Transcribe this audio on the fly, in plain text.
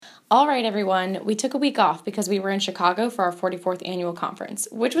All right, everyone, we took a week off because we were in Chicago for our 44th annual conference,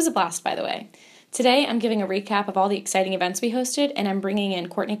 which was a blast, by the way. Today, I'm giving a recap of all the exciting events we hosted, and I'm bringing in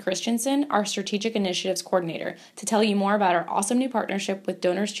Courtney Christensen, our Strategic Initiatives Coordinator, to tell you more about our awesome new partnership with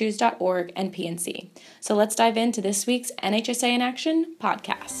DonorsChoose.org and PNC. So let's dive into this week's NHSA in Action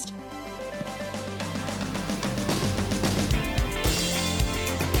podcast.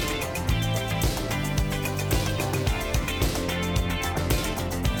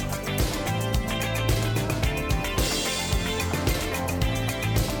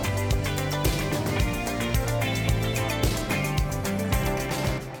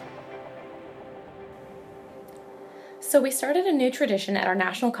 So we started a new tradition at our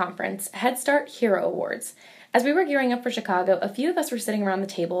national conference, Head Start Hero Awards. As we were gearing up for Chicago, a few of us were sitting around the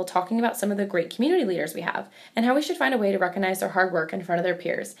table talking about some of the great community leaders we have and how we should find a way to recognize their hard work in front of their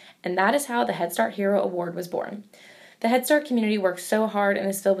peers. And that is how the Head Start Hero Award was born. The Head Start community works so hard and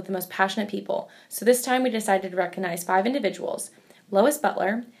is filled with the most passionate people. So this time we decided to recognize 5 individuals: Lois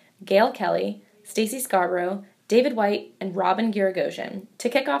Butler, Gail Kelly, Stacy Scarborough, David White, and Robin Giragosian, to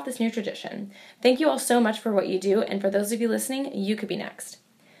kick off this new tradition. Thank you all so much for what you do, and for those of you listening, you could be next.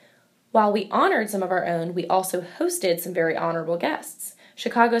 While we honored some of our own, we also hosted some very honorable guests.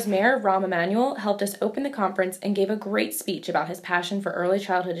 Chicago's Mayor, Rahm Emanuel, helped us open the conference and gave a great speech about his passion for early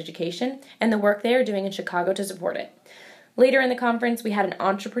childhood education and the work they are doing in Chicago to support it. Later in the conference, we had an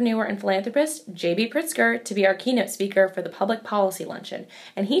entrepreneur and philanthropist, J.B. Pritzker, to be our keynote speaker for the Public Policy Luncheon,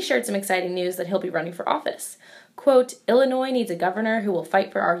 and he shared some exciting news that he'll be running for office. Quote, "Illinois needs a governor who will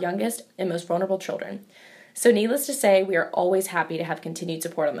fight for our youngest and most vulnerable children." So needless to say, we are always happy to have continued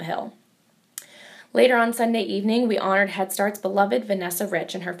support on the Hill. Later on Sunday evening, we honored Head Start's beloved Vanessa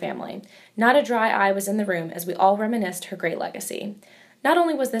Rich and her family. Not a dry eye was in the room as we all reminisced her great legacy. Not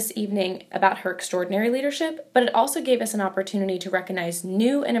only was this evening about her extraordinary leadership, but it also gave us an opportunity to recognize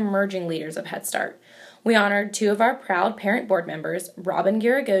new and emerging leaders of Head Start. We honored 2 of our proud parent board members, Robin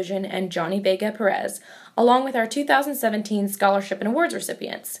Giragosian and Johnny Vega Perez, along with our 2017 scholarship and awards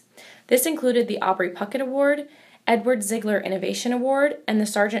recipients. This included the Aubrey Puckett Award, Edward Ziegler Innovation Award, and the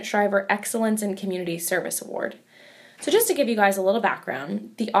Sargent Shriver Excellence in Community Service Award. So just to give you guys a little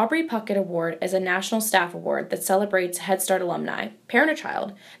background, the Aubrey Puckett Award is a national staff award that celebrates Head Start alumni, parent or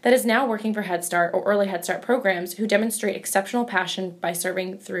child, that is now working for Head Start or early Head Start programs who demonstrate exceptional passion by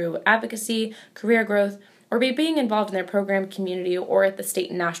serving through advocacy, career growth, or by being involved in their program, community, or at the state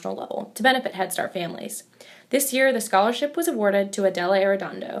and national level to benefit Head Start families. This year, the scholarship was awarded to Adela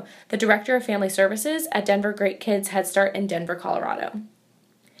Arredondo, the Director of Family Services at Denver Great Kids Head Start in Denver, Colorado.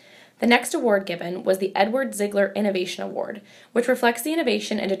 The next award given was the Edward Ziegler Innovation Award, which reflects the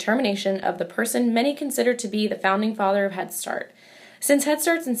innovation and determination of the person many consider to be the founding father of Head Start. Since Head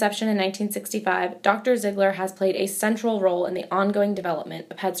Start's inception in 1965, Dr. Ziegler has played a central role in the ongoing development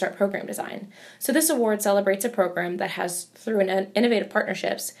of Head Start program design. So this award celebrates a program that has, through innovative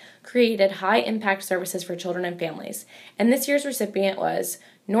partnerships, created high-impact services for children and families. And this year's recipient was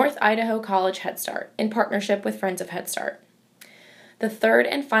North Idaho College Head Start, in partnership with Friends of Head Start. The third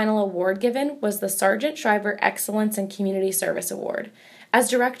and final award given was the Sargent Shriver Excellence in Community Service Award. As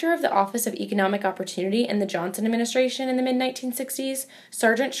director of the Office of Economic Opportunity in the Johnson administration in the mid-1960s,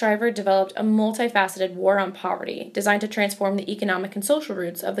 Sargent Shriver developed a multifaceted war on poverty designed to transform the economic and social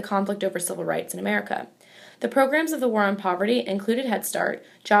roots of the conflict over civil rights in America. The programs of the War on Poverty included Head Start,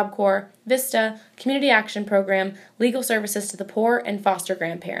 Job Corps, VISTA, Community Action Program, Legal Services to the Poor, and Foster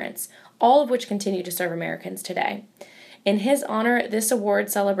Grandparents, all of which continue to serve Americans today. In his honor, this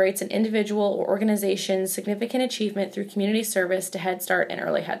award celebrates an individual or organization's significant achievement through community service to Head Start and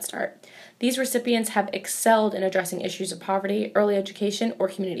early Head Start. These recipients have excelled in addressing issues of poverty, early education, or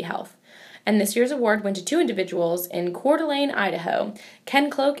community health. And this year's award went to 2 individuals in Coeur d'Alene, Idaho, Ken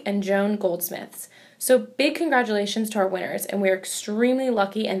Cloak and Joan Goldsmiths. So big congratulations to our winners, and we are extremely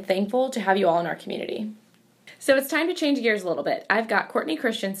lucky and thankful to have you all in our community. So it's time to change gears a little bit. I've got Courtney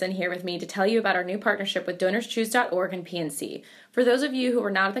Christensen here with me to tell you about our new partnership with DonorsChoose.org and PNC. For those of you who were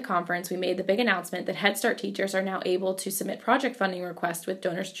not at the conference, we made the big announcement that Head Start teachers are now able to submit project funding requests with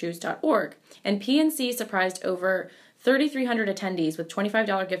DonorsChoose.org, and PNC surprised over 3,300 attendees with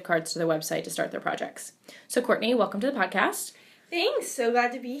 $25 gift cards to their website to start their projects. So Courtney, welcome to the podcast. Thanks. So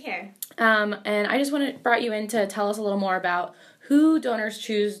glad to be here. And I just brought you in to tell us a little more about who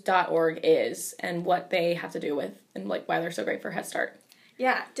DonorsChoose.org is and what they have to do with and why they're so great for Head Start.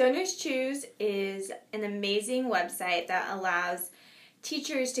 Yeah, Donors Choose is an amazing website that allows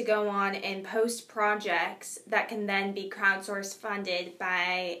teachers to go on and post projects that can then be crowdsourced funded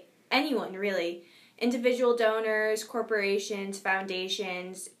by anyone, really. Individual donors, corporations,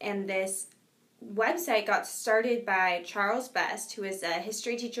 foundations, and this website got started by Charles Best, who is a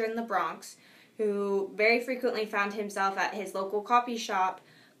history teacher in the Bronx, who very frequently found himself at his local copy shop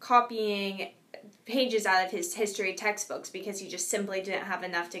copying pages out of his history textbooks because he just simply didn't have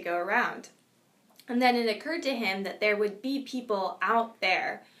enough to go around. And then it occurred to him that there would be people out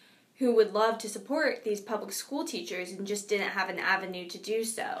there who would love to support these public school teachers and just didn't have an avenue to do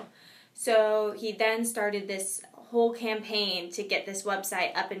so. So he then started this whole campaign to get this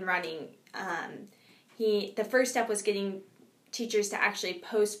website up and running. The first step was getting teachers to actually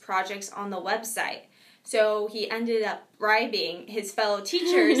post projects on the website. So he ended up bribing his fellow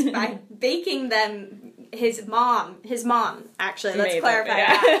teachers by baking them. His mom, actually, let's clarify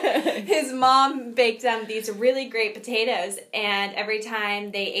that. His mom baked them these really great potatoes, and every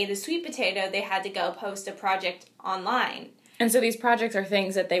time they ate a sweet potato, they had to go post a project online. And so these projects are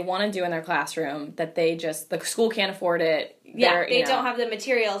things that they want to do in their classroom that the school can't afford it. Yeah, they don't have the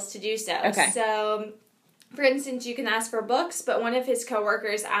materials to do so. Okay. So, for instance, you can ask for books, but one of his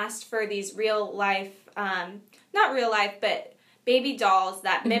coworkers asked for these real life, not real life, but baby dolls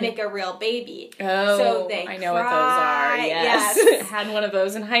that mimic a real baby. Oh, so they I know what those are. Yes. Had one of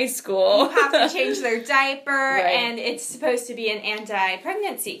those in high school. You have to change their diaper, right. And it's supposed to be an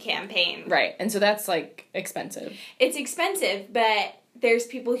anti-pregnancy campaign. Right, and so that's, expensive. It's expensive, but there's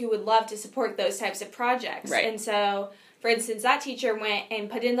people who would love to support those types of projects. Right. And so, for instance, that teacher went and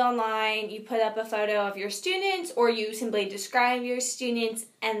put it online, you put up a photo of your students, or you simply describe your students,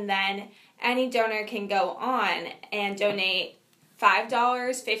 and then any donor can go on and donate $5,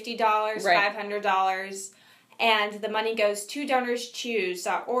 $50, right. $500, and the money goes to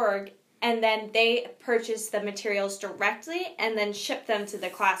DonorsChoose.org, and then they purchase the materials directly and then ship them to the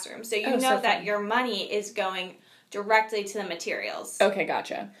classroom. So you know that your money is going directly to the materials. Okay,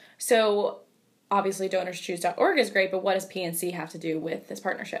 gotcha. So obviously DonorsChoose.org is great, but what does PNC have to do with this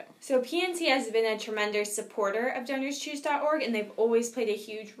partnership? So PNC has been a tremendous supporter of DonorsChoose.org, and they've always played a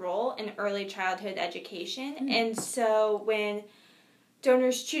huge role in early childhood education. Mm-hmm. And so when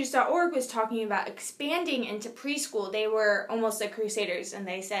DonorsChoose.org was talking about expanding into preschool, they were almost like crusaders, and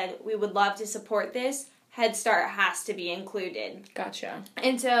they said, we would love to support this. Head Start has to be included. Gotcha.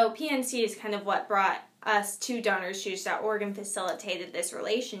 And so PNC is kind of what brought us to DonorsChoose.org and facilitated this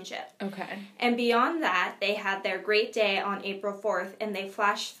relationship. Okay. And beyond that, they had their great day on April 4th, and they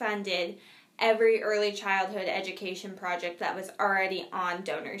flash funded every early childhood education project that was already on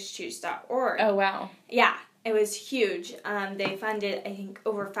DonorsChoose.org. Oh, wow. Yeah. It was huge. They funded, I think,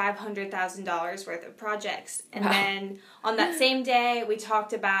 over $500,000 worth of projects. And then on that same day, we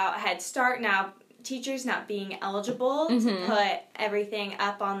talked about Head Start. Now, teachers not being eligible to put everything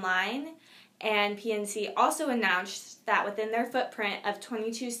up online. And PNC also announced that within their footprint of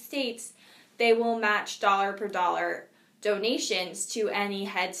 22 states, they will match dollar per dollar donations to any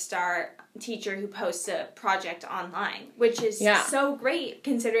Head Start teacher who posts a project online, which is so great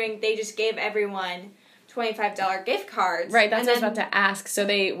considering they just gave everyone $25 gift cards. Right, that's what I was about to ask. So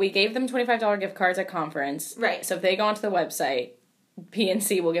we gave them $25 gift cards at conference. Right. So if they go onto the website,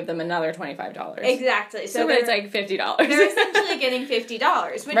 PNC will give them another $25. Exactly. So it's like $50. They're essentially getting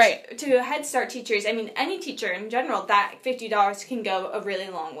 $50, which to Head Start teachers, I mean, any teacher in general, that $50 can go a really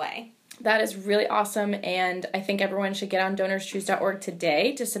long way. That is really awesome, and I think everyone should get on DonorsChoose.org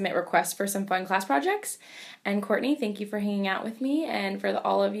today to submit requests for some fun class projects. And Courtney, thank you for hanging out with me, and for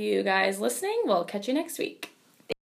all of you guys listening, we'll catch you next week.